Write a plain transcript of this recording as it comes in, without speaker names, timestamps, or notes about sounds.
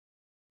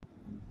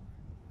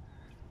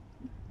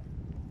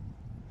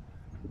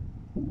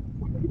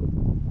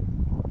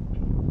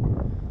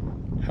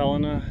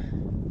Helena,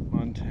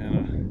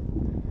 Montana.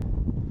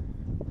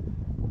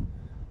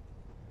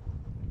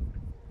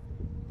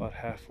 About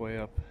halfway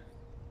up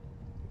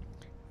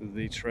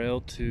the trail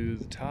to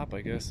the top,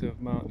 I guess,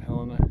 of Mount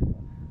Helena.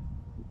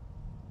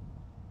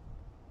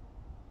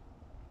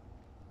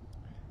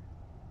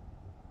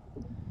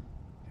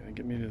 Gonna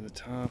get me to the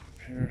top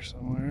here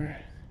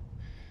somewhere.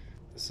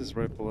 This is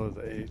right below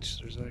the H.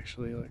 There's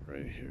actually, like,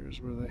 right here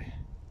is where they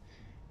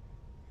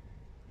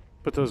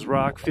put those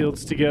rock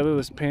fields together,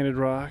 those painted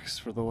rocks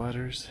for the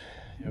letters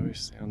you always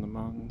see on the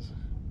mountains.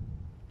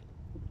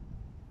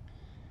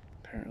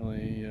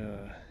 Apparently,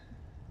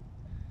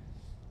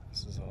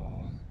 this is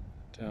all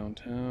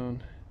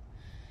downtown.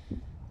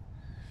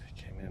 I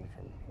came in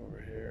from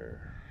over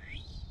here.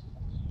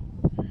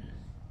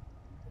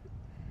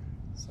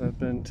 So I've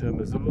been to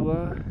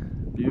Missoula,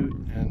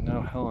 Butte, and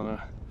now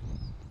Helena.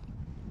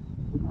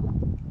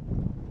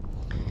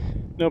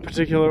 No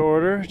particular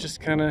order, just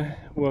kind of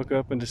woke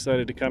up and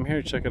decided to come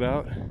here, check it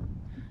out.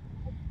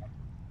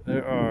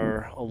 There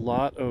are a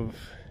lot of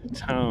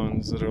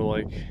towns that are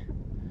like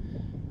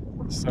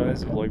the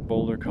size of like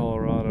Boulder,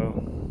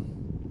 Colorado.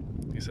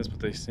 At least that's what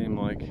they seem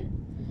like.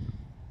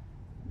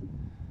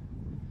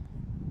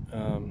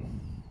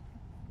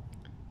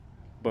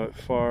 But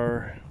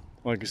far,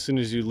 like as soon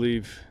as you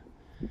leave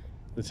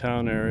the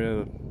town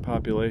area, the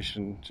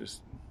population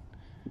just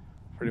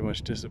pretty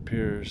much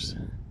disappears.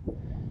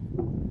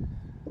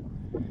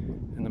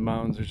 And the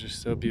mountains are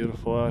just so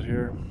beautiful out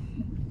here.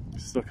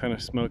 It's still kind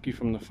of smoky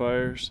from the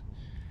fires,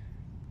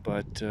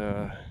 but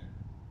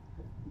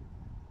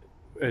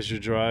as you're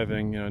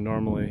driving,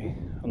 normally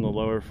on the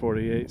lower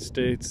 48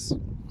 states,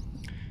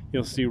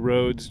 you'll see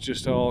roads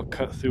just all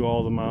cut through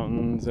all the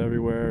mountains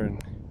everywhere,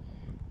 and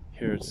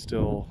here it's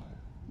still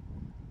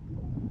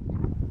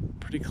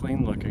pretty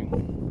clean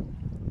looking.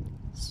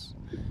 It's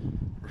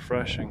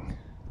refreshing.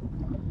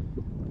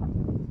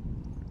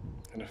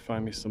 Gonna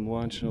find me some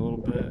lunch in a little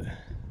bit.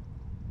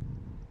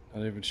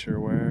 Not even sure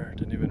where.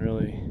 Didn't even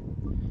really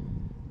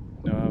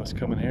know I was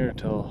coming here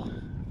until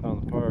I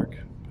found the park.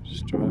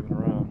 Just driving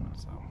around.